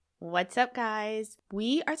What's up, guys?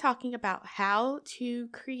 We are talking about how to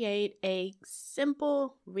create a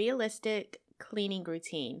simple, realistic cleaning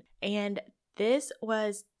routine. And this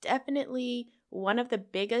was definitely one of the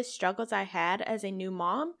biggest struggles I had as a new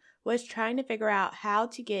mom, was trying to figure out how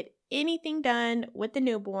to get anything done with the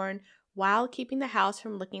newborn while keeping the house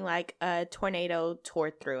from looking like a tornado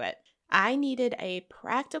tore through it. I needed a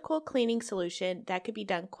practical cleaning solution that could be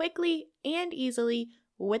done quickly and easily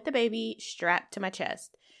with the baby strapped to my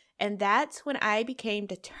chest. And that's when I became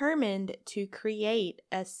determined to create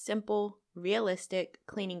a simple, realistic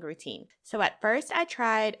cleaning routine. So at first I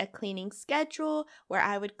tried a cleaning schedule where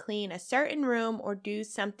I would clean a certain room or do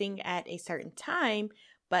something at a certain time,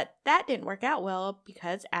 but that didn't work out well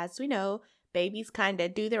because, as we know, babies kind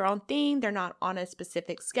of do their own thing. They're not on a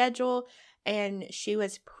specific schedule, and she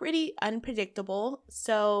was pretty unpredictable.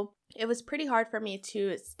 So it was pretty hard for me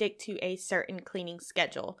to stick to a certain cleaning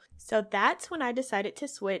schedule. So that's when I decided to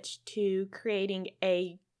switch to creating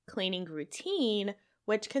a cleaning routine,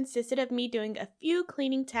 which consisted of me doing a few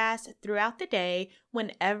cleaning tasks throughout the day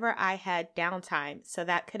whenever I had downtime. So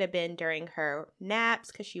that could have been during her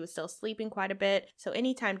naps because she was still sleeping quite a bit. So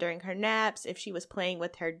anytime during her naps, if she was playing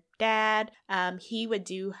with her dad, he would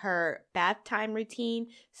do her bath time routine.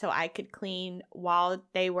 So I could clean while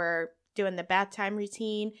they were doing the bath time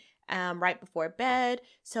routine. Right before bed.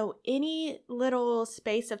 So any little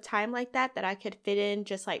space of time like that I could fit in,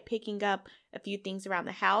 just like picking up a few things around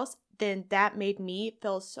the house, then that made me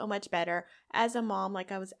feel so much better as a mom, like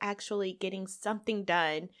I was actually getting something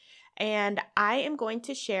done. And I am going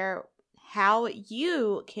to share how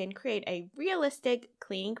you can create a realistic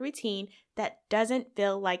cleaning routine that doesn't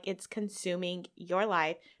feel like it's consuming your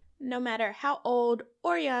life. No matter how old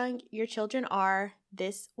or young your children are,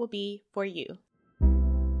 this will be for you.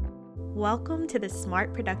 Welcome to the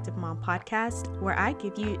Smart Productive Mom podcast, where I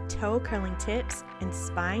give you toe-curling tips and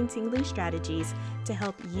spine-tingling strategies to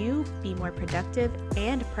help you be more productive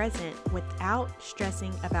and present without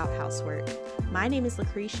stressing about housework. My name is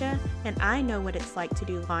Lucretia, and I know what it's like to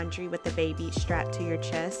do laundry with the baby strapped to your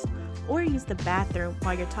chest, or use the bathroom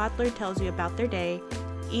while your toddler tells you about their day,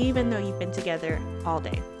 even though you've been together all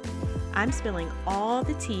day. I'm spilling all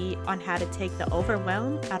the tea on how to take the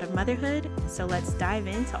overwhelm out of motherhood, so let's dive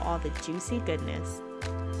into all the juicy goodness.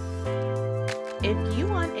 If you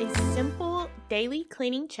want a simple daily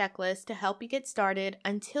cleaning checklist to help you get started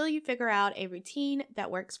until you figure out a routine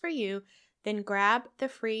that works for you, then grab the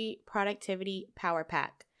free Productivity Power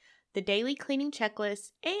Pack. The daily cleaning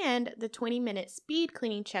checklist and the 20-minute speed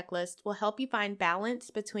cleaning checklist will help you find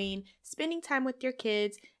balance between spending time with your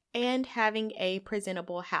kids and having a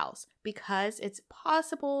presentable house, because it's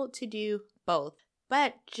possible to do both.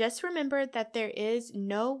 But just remember that there is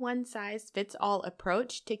no one-size-fits-all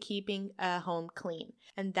approach to keeping a home clean.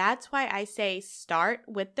 And that's why I say start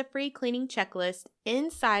with the free cleaning checklist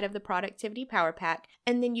inside of the Productivity Power Pack,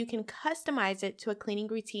 and then you can customize it to a cleaning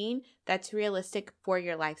routine that's realistic for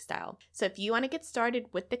your lifestyle. So if you want to get started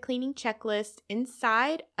with the cleaning checklist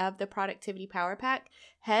inside of the Productivity Power Pack,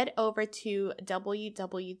 head over to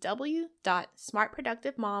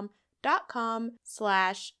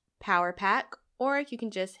www.smartproductivemom.com/powerpack, or you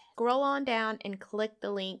can just scroll on down and click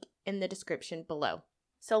the link in the description below.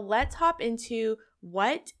 So let's hop into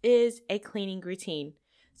what is a cleaning routine.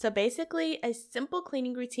 So basically, a simple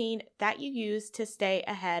cleaning routine that you use to stay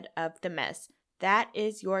ahead of the mess. That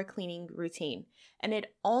is your cleaning routine. And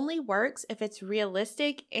it only works if it's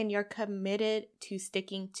realistic and you're committed to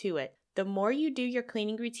sticking to it. The more you do your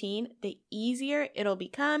cleaning routine, the easier it'll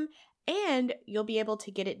become, and you'll be able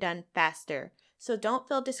to get it done faster. So don't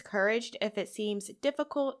feel discouraged if it seems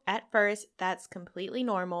difficult at first. That's completely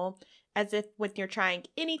normal. As if when you're trying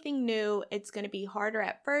anything new, it's going to be harder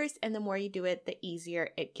at first, and the more you do it, the easier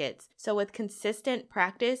it gets. So with consistent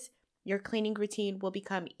practice, your cleaning routine will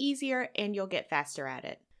become easier and you'll get faster at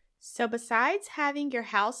it. So besides having your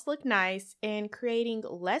house look nice and creating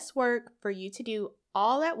less work for you to do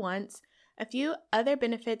all at once, a few other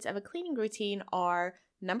benefits of a cleaning routine are: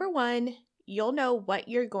 number one, you'll know what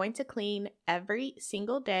you're going to clean every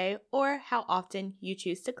single day or how often you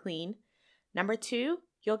choose to clean. Number two,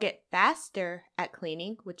 you'll get faster at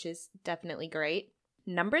cleaning, which is definitely great.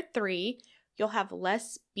 Number three, you'll have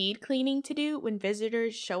less speed cleaning to do when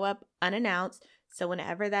visitors show up unannounced. So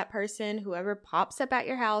whenever that person, whoever pops up at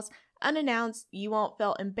your house unannounced, you won't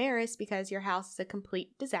feel embarrassed because your house is a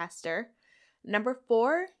complete disaster. Number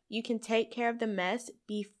four, you can take care of the mess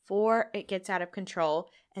before it gets out of control.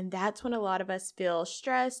 And that's when a lot of us feel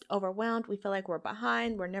stressed, overwhelmed. We feel like we're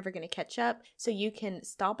behind, we're never going to catch up. So you can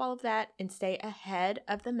stop all of that and stay ahead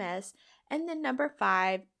of the mess. And then number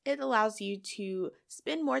five, it allows you to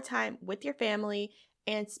spend more time with your family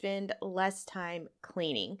and spend less time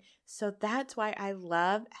cleaning. So that's why I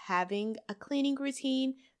love having a cleaning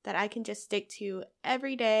routine that I can just stick to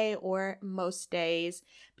every day or most days,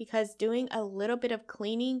 because doing a little bit of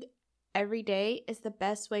cleaning every day is the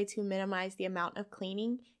best way to minimize the amount of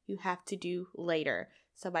cleaning you have to do later.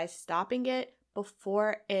 So by stopping it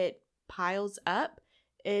before it piles up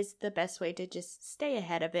is the best way to just stay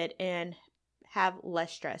ahead of it and have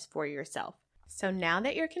less stress for yourself. So now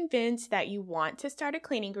that you're convinced that you want to start a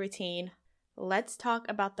cleaning routine, let's talk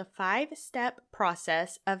about the 5-step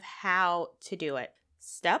process of how to do it.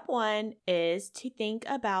 Step 1 is to think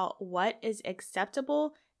about what is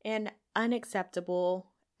acceptable and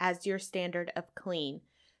unacceptable as your standard of clean.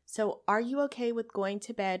 So are you okay with going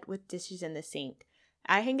to bed with dishes in the sink?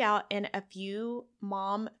 I hang out in a few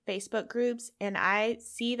mom Facebook groups, and I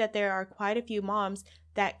see that there are quite a few moms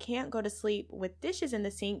that can't go to sleep with dishes in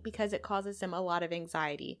the sink because it causes them a lot of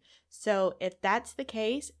anxiety. So if that's the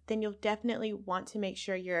case, then you'll definitely want to make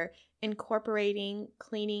sure you're incorporating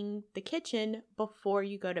cleaning the kitchen before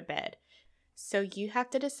you go to bed. So you have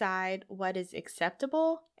to decide what is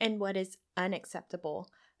acceptable and what is unacceptable.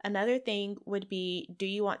 Another thing would be, do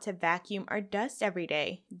you want to vacuum or dust every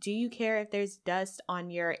day? Do you care if there's dust on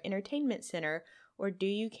your entertainment center? Or do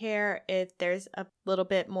you care if there's a little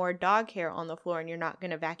bit more dog hair on the floor and you're not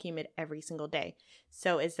going to vacuum it every single day?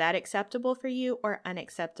 So is that acceptable for you or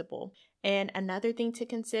unacceptable? And another thing to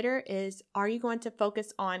consider is, are you going to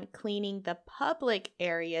focus on cleaning the public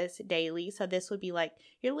areas daily? So this would be like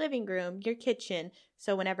your living room, your kitchen.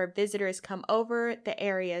 So whenever visitors come over, the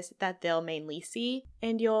areas that they'll mainly see,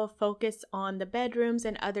 and you'll focus on the bedrooms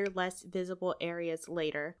and other less visible areas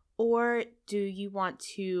later. Or do you want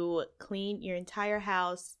to clean your entire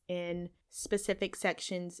house in specific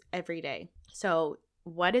sections every day? So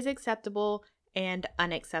what is acceptable and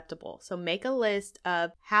unacceptable? So make a list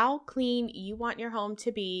of how clean you want your home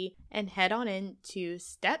to be and head on into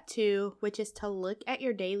step 2, which is to look at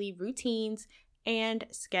your daily routines and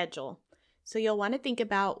schedule. So you'll want to think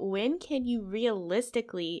about, when can you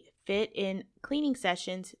realistically fit in cleaning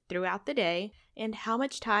sessions throughout the day, and how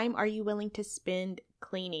much time are you willing to spend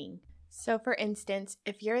cleaning? So for instance,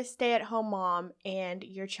 if you're a stay-at-home mom and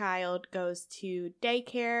your child goes to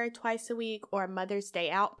daycare twice a week or a Mother's Day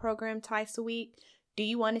Out program twice a week, do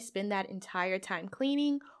you want to spend that entire time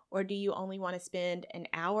cleaning, or do you only want to spend an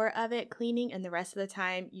hour of it cleaning and the rest of the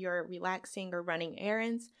time you're relaxing or running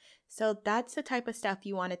errands? So that's the type of stuff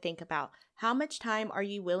you want to think about. How much time are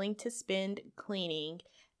you willing to spend cleaning?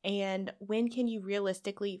 And when can you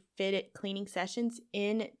realistically fit cleaning sessions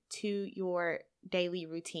into your daily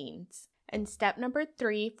routines? And step number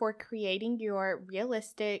 3 for creating your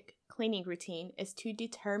realistic cleaning routine is to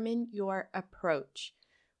determine your approach.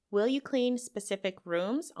 Will you clean specific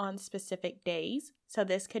rooms on specific days? So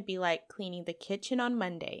this could be like cleaning the kitchen on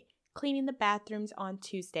Monday, cleaning the bathrooms on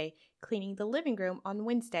Tuesday, cleaning the living room on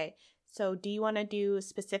Wednesday. So do you want to do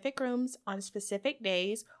specific rooms on specific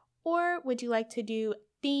days, or would you like to do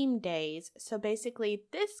theme days? So basically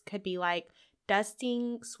this could be like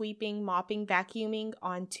dusting, sweeping, mopping, vacuuming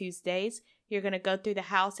on Tuesdays. You're going to go through the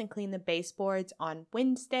house and clean the baseboards on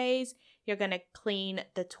Wednesdays. You're going to clean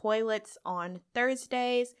the toilets on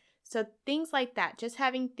Thursdays. So things like that, just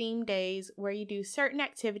having theme days where you do certain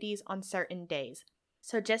activities on certain days.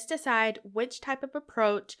 So just decide which type of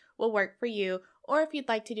approach will work for you, or if you'd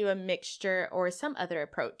like to do a mixture or some other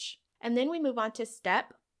approach. And then we move on to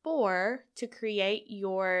step 4 to create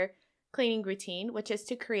your cleaning routine, which is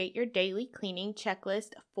to create your daily cleaning checklist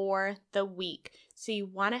for the week. So you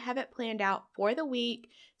want to have it planned out for the week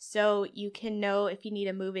so you can know if you need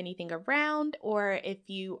to move anything around or if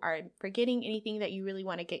you are forgetting anything that you really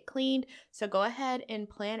want to get cleaned. So go ahead and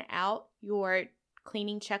plan out your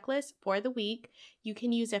cleaning checklist for the week. You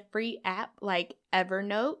can use a free app like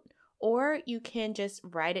Evernote, or you can just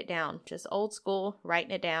write it down, just old school,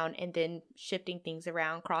 writing it down and then shifting things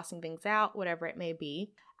around, crossing things out, whatever it may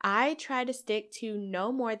be. I try to stick to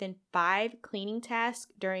no more than 5 cleaning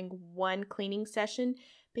tasks during one cleaning session,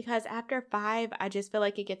 because after 5, I just feel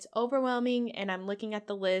like it gets overwhelming and I'm looking at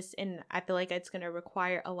the list and I feel like it's going to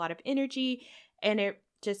require a lot of energy, and it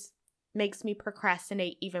just makes me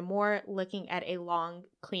procrastinate even more looking at a long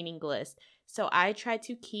cleaning list. So I try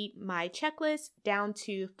to keep my checklist down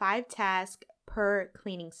to 5 tasks per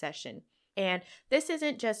cleaning session. And this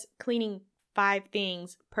isn't just cleaning 5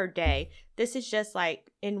 things per day. This is just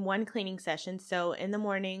like in one cleaning session. So in the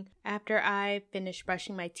morning, after I finish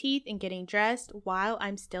brushing my teeth and getting dressed, while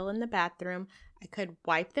I'm still in the bathroom, I could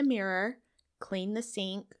wipe the mirror, clean the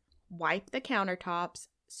sink, wipe the countertops,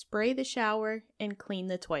 spray the shower, and clean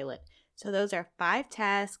the toilet. So those are 5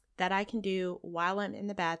 tasks that I can do while I'm in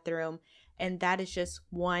the bathroom. and that is just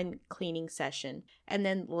one cleaning session. And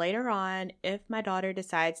then later on, if my daughter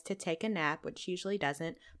decides to take a nap, which she usually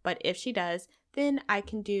doesn't, but if she does, then I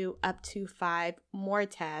can do up to 5 more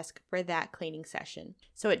tasks for that cleaning session.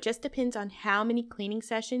 So it just depends on how many cleaning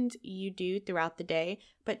sessions you do throughout the day,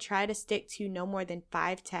 but try to stick to no more than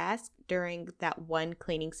 5 tasks during that one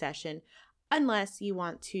cleaning session. Unless you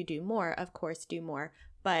want to do more, of course, do more.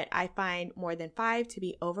 But I find more than 5 to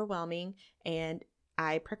be overwhelming, and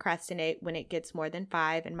I procrastinate when it gets more than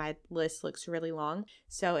 5 and my list looks really long.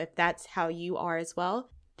 So if that's how you are as well,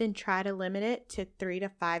 then try to limit it to 3 to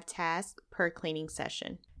 5 tasks per cleaning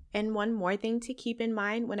session. And one more thing to keep in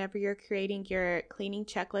mind whenever you're creating your cleaning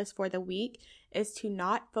checklist for the week is to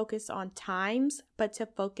not focus on times, but to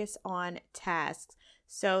focus on tasks.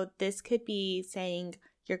 So this could be saying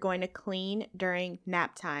you're going to clean during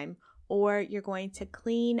nap time, or you're going to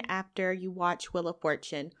clean after you watch Wheel of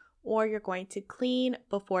Fortune, or you're going to clean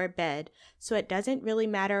before bed. So it doesn't really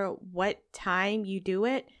matter what time you do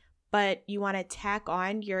it, but you want to tack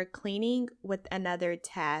on your cleaning with another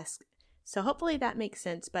task. So hopefully that makes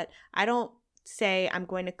sense, but I don't say I'm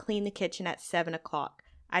going to clean the kitchen at 7 o'clock.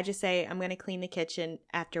 I just say I'm going to clean the kitchen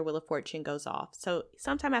after Wheel of Fortune goes off. So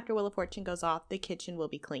sometime after Wheel of Fortune goes off, the kitchen will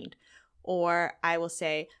be cleaned. Or I will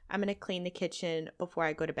say I'm going to clean the kitchen before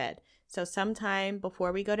I go to bed. So sometime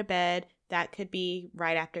before we go to bed, that could be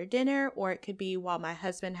right after dinner, or it could be while my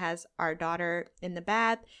husband has our daughter in the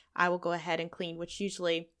bath. I will go ahead and clean, which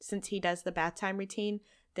usually, since he does the bath time routine,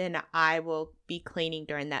 then I will be cleaning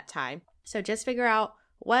during that time. So just figure out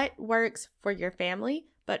what works for your family,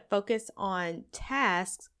 but focus on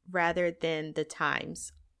tasks rather than the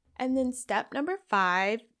times. And then step number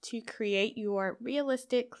 5 to create your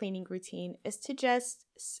realistic cleaning routine is to just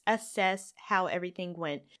assess how everything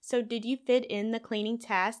went. So did you fit in the cleaning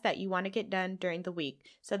tasks that you want to get done during the week?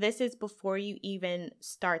 So this is before you even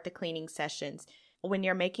start the cleaning sessions. When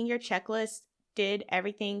you're making your checklist, did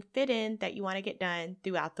everything fit in that you want to get done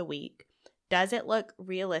throughout the week? Does it look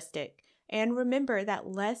realistic? And remember that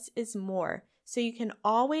less is more. So you can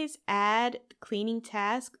always add cleaning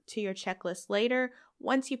tasks to your checklist later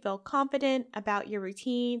once you feel confident about your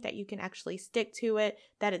routine, that you can actually stick to it,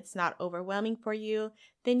 that it's not overwhelming for you,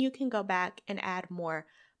 then you can go back and add more.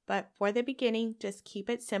 But for the beginning, just keep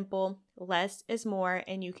it simple. Less is more,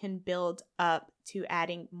 and you can build up to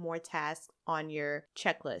adding more tasks on your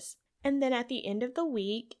checklist. And then at the end of the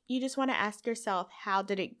week, you just want to ask yourself, how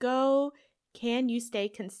did it go? Can you stay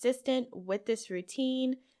consistent with this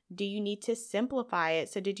routine? Do you need to simplify it?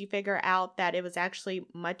 So did you figure out that it was actually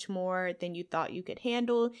much more than you thought you could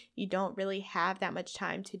handle? You don't really have that much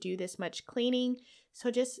time to do this much cleaning.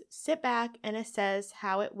 So just sit back and assess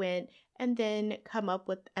how it went, and then come up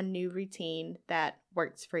with a new routine that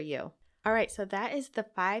works for you. All right, so that is the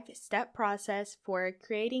 5-step process for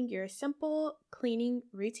creating your simple cleaning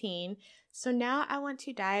routine. So now I want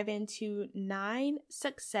to dive into 9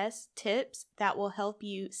 success tips that will help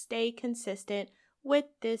you stay consistent with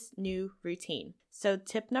this new routine. So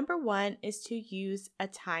tip number 1 is to use a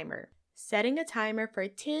timer. Setting a timer for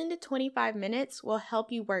 10 to 25 minutes will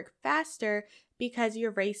help you work faster because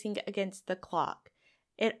you're racing against the clock.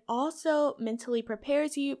 It also mentally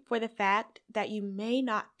prepares you for the fact that you may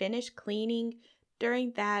not finish cleaning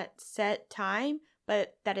during that set time,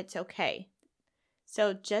 but that it's okay.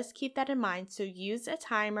 So just keep that in mind. So use a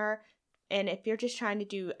timer. And if you're just trying to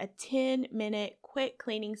do a 10-minute quick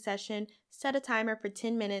cleaning session, set a timer for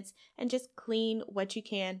 10 minutes and just clean what you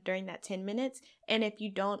can during that 10 minutes. And if you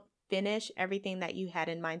don't finish everything that you had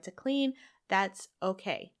in mind to clean, that's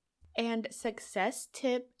okay. And success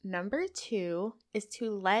tip number 2 is to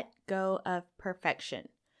let go of perfection.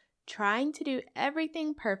 Trying to do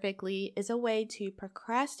everything perfectly is a way to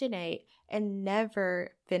procrastinate and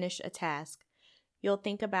never finish a task. You'll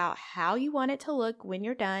think about how you want it to look when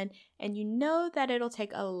you're done, and you know that it'll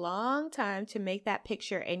take a long time to make that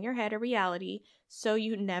picture in your head a reality, so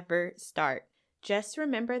you never start. Just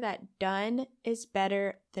remember that done is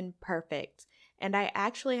better than perfect. And I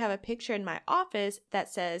actually have a picture in my office that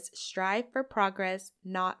says strive for progress,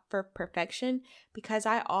 not for perfection, because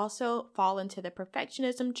I also fall into the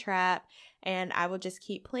perfectionism trap, and I will just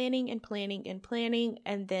keep planning and planning and planning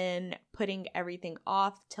and then putting everything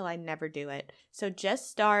off till I never do it. So just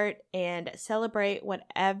start and celebrate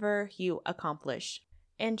whatever you accomplish.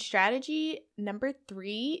 And strategy number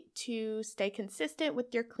 3 to stay consistent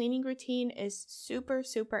with your cleaning routine is super,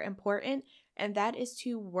 super important. And that is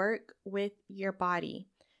to work with your body.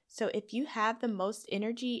 So if you have the most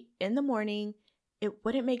energy in the morning, it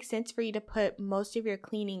wouldn't make sense for you to put most of your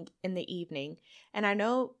cleaning in the evening. And I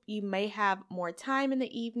know you may have more time in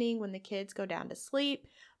the evening when the kids go down to sleep,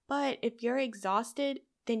 but if you're exhausted,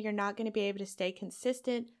 then you're not going to be able to stay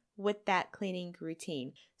consistent with that cleaning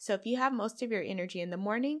routine. So if you have most of your energy in the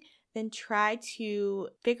morning, then try to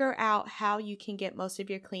figure out how you can get most of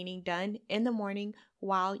your cleaning done in the morning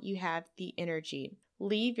while you have the energy.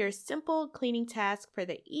 Leave your simple cleaning tasks for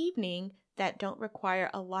the evening that don't require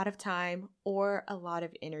a lot of time or a lot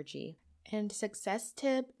of energy. And success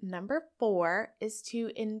tip number 4 is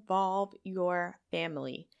to involve your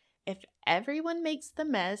family. If everyone makes the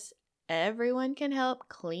mess, everyone can help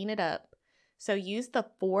clean it up. So use the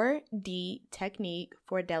 4D technique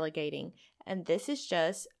for delegating. And this is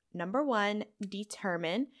just number 1,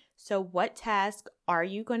 determine. So what task are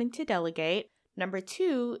you going to delegate? Number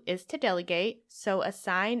 2 is to delegate. So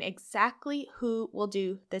assign exactly who will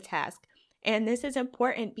do the task. And this is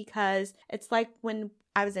important because it's like when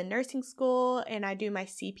I was in nursing school and I do my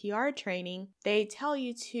CPR training, they tell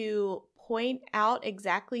you to point out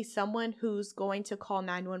exactly someone who's going to call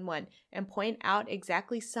 911 and point out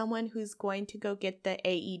exactly someone who's going to go get the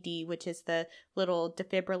AED, which is the little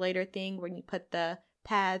defibrillator thing where you put the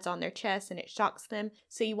pads on their chest and it shocks them.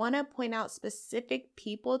 So you want to point out specific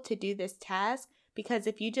people to do this task, because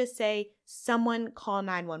if you just say someone call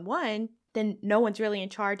 911, then no one's really in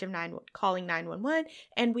charge of calling 911,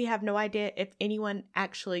 and we have no idea if anyone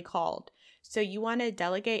actually called. So you want to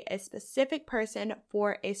delegate a specific person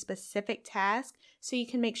for a specific task so you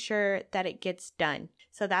can make sure that it gets done.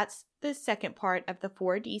 So that's the second part of the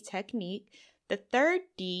 4D technique. The third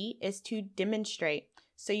D is to demonstrate.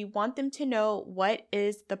 So you want them to know what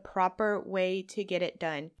is the proper way to get it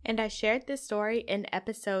done. And I shared this story in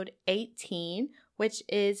episode 18, which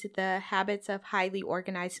is the habits of highly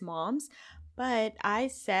organized moms. But I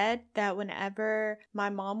said that whenever my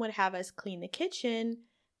mom would have us clean the kitchen,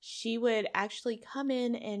 she would actually come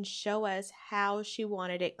in and show us how she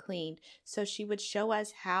wanted it cleaned. So she would show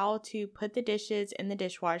us how to put the dishes in the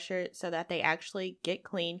dishwasher so that they actually get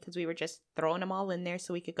clean, because we were just throwing them all in there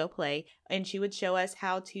so we could go play. And she would show us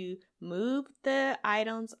how to move the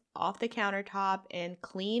items off the countertop and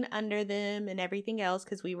clean under them and everything else,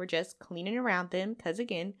 because we were just cleaning around them, because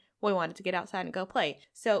again, we wanted to get outside and go play.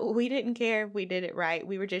 So we didn't care if we did it right.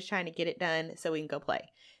 We were just trying to get it done so we can go play.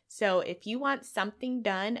 So if you want something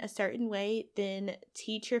done a certain way, then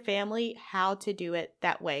teach your family how to do it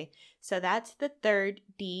that way. So that's the third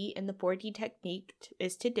D in the 4D technique,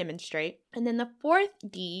 is to demonstrate. And then the fourth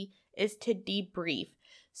D is to debrief.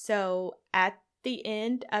 So at the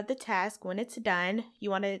end of the task, when it's done, you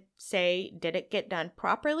want to say, did it get done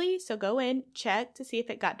properly? So go in, check to see if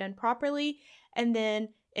it got done properly. And then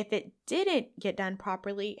if it didn't get done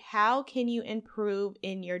properly, how can you improve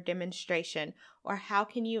in your demonstration? Or how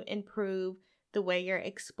can you improve the way you're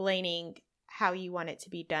explaining how you want it to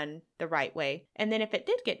be done the right way? And then if it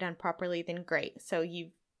did get done properly, then great. So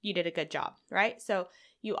you did a good job, right? So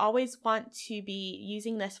you always want to be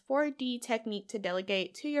using this 4D technique to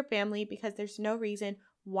delegate to your family, because there's no reason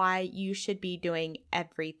why you should be doing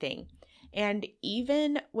everything. And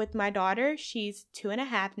even with my daughter, she's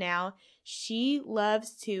 2.5 now, she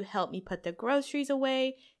loves to help me put the groceries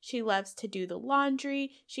away. She loves to do the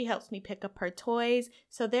laundry. She helps me pick up her toys.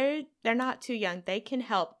 So they're not too young. They can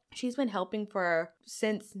help. She's been helping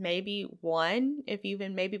since maybe 1, if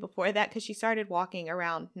even maybe before that, because she started walking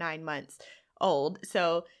around 9 months old.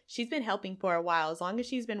 So she's been helping for a while. As long as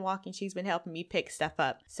she's been walking, she's been helping me pick stuff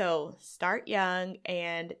up. So start young,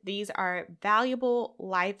 and these are valuable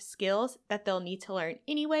life skills that they'll need to learn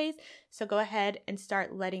anyways. So go ahead and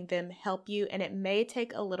start letting them help you. And it may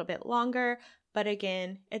take a little bit longer, but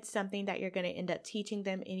again, it's something that you're going to end up teaching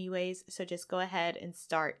them anyways. So just go ahead and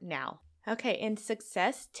start now. Okay, and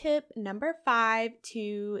success tip number 5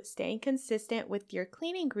 to staying consistent with your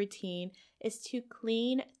cleaning routine is to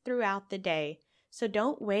clean throughout the day. So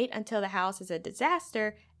don't wait until the house is a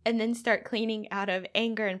disaster and then start cleaning out of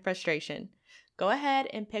anger and frustration. Go ahead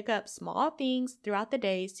and pick up small things throughout the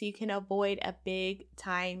day so you can avoid a big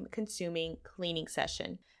time-consuming cleaning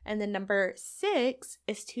session. And then number 6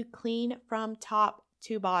 is to clean from top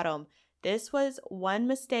to bottom. This was one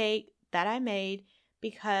mistake that I made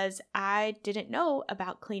because I didn't know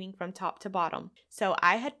about cleaning from top to bottom. So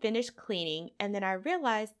I had finished cleaning, and then I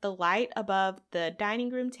realized the light above the dining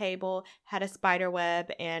room table had a spider web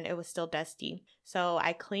and it was still dusty. So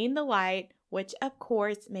I cleaned the light, which of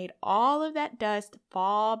course made all of that dust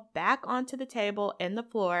fall back onto the table and the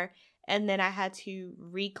floor. And then I had to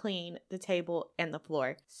re-clean the table and the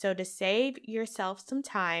floor. So to save yourself some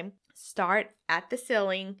time, start at the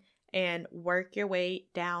ceiling and work your way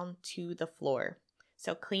down to the floor.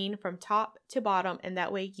 So clean from top to bottom, and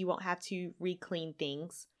that way you won't have to re-clean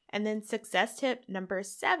things. And then success tip number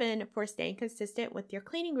 7 for staying consistent with your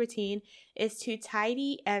cleaning routine is to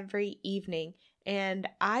tidy every evening. And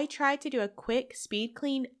I try to do a quick speed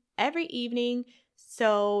clean every evening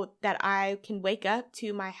so that I can wake up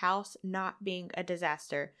to my house not being a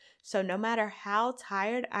disaster. So no matter how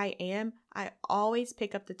tired I am, I always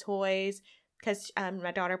pick up the toys because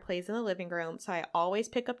my daughter plays in the living room. So I always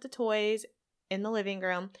pick up the toys in the living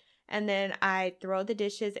room, and then I throw the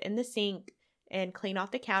dishes in the sink and clean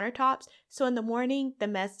off the countertops. So in the morning, the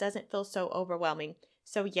mess doesn't feel so overwhelming.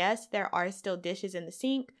 So yes, there are still dishes in the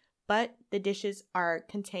sink, but the dishes are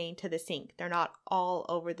contained to the sink. They're not all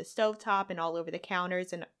over the stovetop and all over the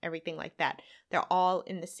counters and everything like that. They're all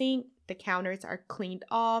in the sink. The counters are cleaned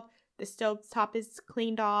off. The stovetop is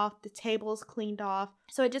cleaned off. The table's cleaned off.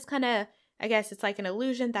 So it just kind of, I guess it's like an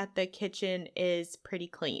illusion that the kitchen is pretty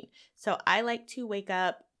clean. So I like to wake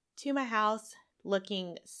up to my house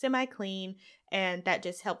looking semi-clean, and that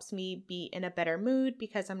just helps me be in a better mood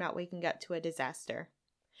because I'm not waking up to a disaster.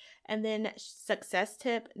 And then success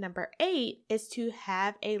tip number 8 is to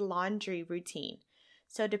have a laundry routine.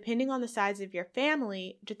 So depending on the size of your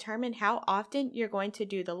family, determine how often you're going to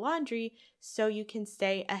do the laundry so you can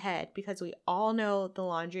stay ahead, because we all know the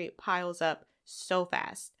laundry piles up so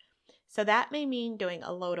fast. So that may mean doing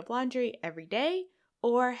a load of laundry every day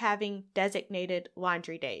or having designated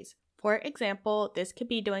laundry days. For example, this could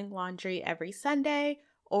be doing laundry every Sunday,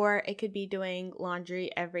 or it could be doing laundry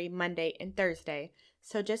every Monday and Thursday.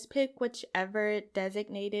 So just pick whichever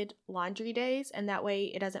designated laundry days, and that way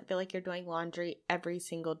it doesn't feel like you're doing laundry every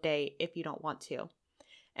single day if you don't want to.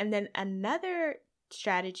 And then another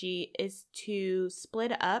strategy is to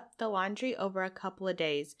split up the laundry over a couple of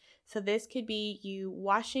days. So this could be you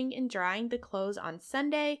washing and drying the clothes on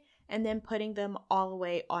Sunday and then putting them all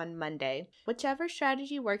away on Monday. Whichever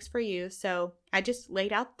strategy works for you. So I just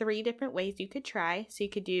laid out 3 different ways you could try. So you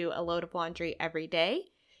could do a load of laundry every day.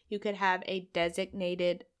 You could have a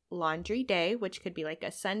designated laundry day, which could be like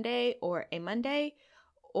a Sunday or a Monday,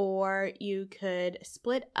 or you could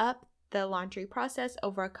split up the laundry process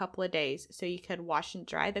over a couple of days. So you could wash and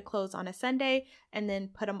dry the clothes on a Sunday and then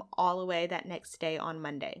put them all away that next day on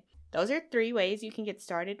Monday. Those are 3 ways you can get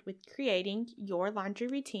started with creating your laundry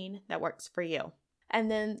routine that works for you. And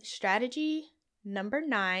then strategy number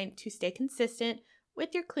 9 to stay consistent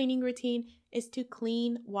with your cleaning routine is to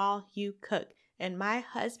clean while you cook. And my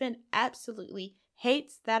husband absolutely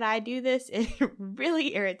hates that I do this. It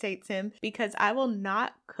really irritates him because I will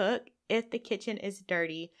not cook if the kitchen is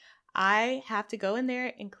dirty. I have to go in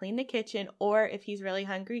there and clean the kitchen, or if he's really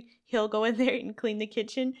hungry, he'll go in there and clean the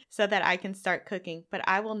kitchen so that I can start cooking. But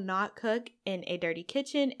I will not cook in a dirty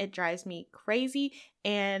kitchen. It drives me crazy,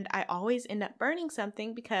 and I always end up burning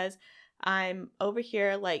something because I'm over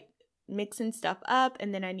here like mixing stuff up,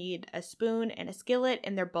 and then I need a spoon and a skillet,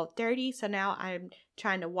 and they're both dirty. So now I'm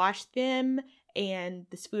trying to wash them, and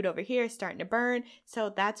this food over here is starting to burn.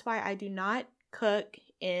 So that's why I do not cook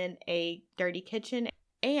in a dirty kitchen.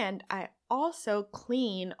 And I also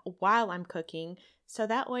clean while I'm cooking, so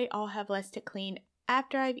that way I'll have less to clean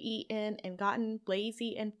after I've eaten and gotten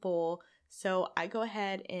lazy and full. So I go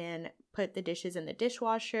ahead and put the dishes in the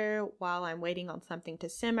dishwasher while I'm waiting on something to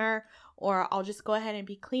simmer, or I'll just go ahead and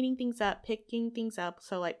be cleaning things up, picking things up.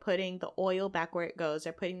 So like putting the oil back where it goes,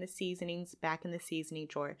 or putting the seasonings back in the seasoning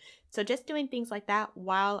drawer. So just doing things like that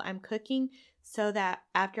while I'm cooking so that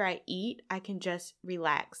after I eat, I can just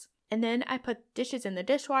relax. And then I put dishes in the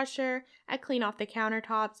dishwasher, I clean off the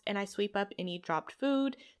countertops, and I sweep up any dropped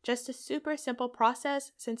food. Just a super simple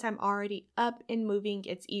process. Since I'm already up and moving,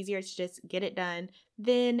 it's easier to just get it done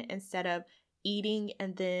then instead of eating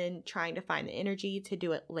and then trying to find the energy to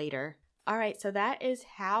do it later. All right, so that is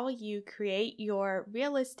how you create your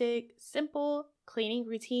realistic, simple cleaning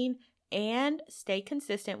routine and stay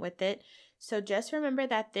consistent with it. So just remember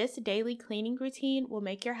that this daily cleaning routine will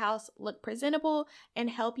make your house look presentable and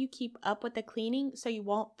help you keep up with the cleaning so you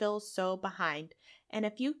won't feel so behind. And a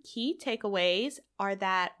few key takeaways are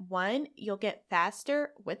that 1, you'll get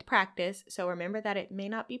faster with practice. So remember that it may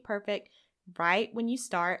not be perfect right when you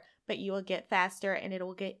start, but you will get faster and it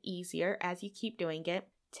will get easier as you keep doing it.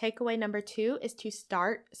 Takeaway number 2 is to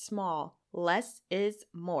start small. Less is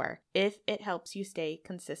more if it helps you stay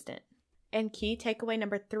consistent. And key takeaway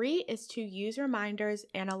number 3 is to use reminders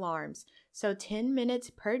and alarms. So 10 minutes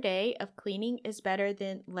per day of cleaning is better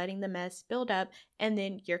than letting the mess build up and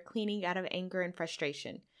then you're cleaning out of anger and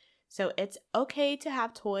frustration. So it's okay to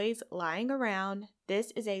have toys lying around.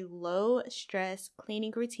 This is a low stress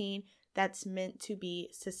cleaning routine that's meant to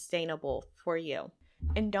be sustainable for you.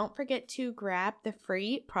 And don't forget to grab the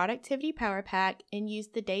free Productivity Power Pack and use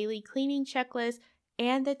the daily cleaning checklist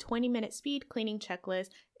and the 20-minute speed cleaning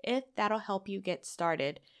checklist if that'll help you get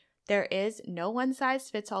started. There is no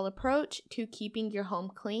one-size-fits-all approach to keeping your home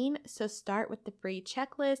clean, so start with the free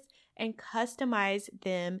checklist and customize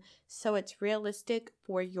them so it's realistic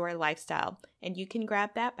for your lifestyle. And you can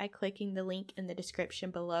grab that by clicking the link in the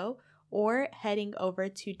description below or heading over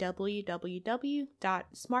to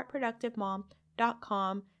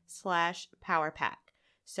www.smartproductivemom.com/powerpack.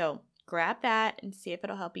 So grab that and see if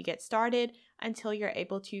it'll help you get started until you're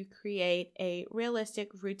able to create a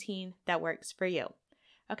realistic routine that works for you.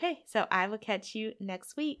 Okay, so I will catch you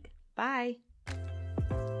next week. Bye.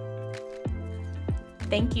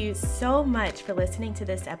 Thank you so much for listening to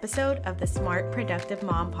this episode of the Smart Productive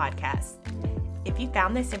Mom podcast. If you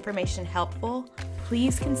found this information helpful,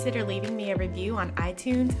 please consider leaving me a review on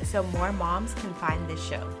iTunes so more moms can find this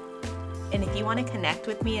show. And if you want to connect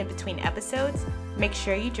with me in between episodes, make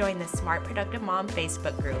sure you join the Smart Productive Mom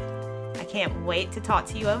Facebook group. I can't wait to talk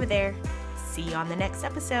to you over there. See you on the next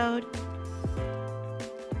episode.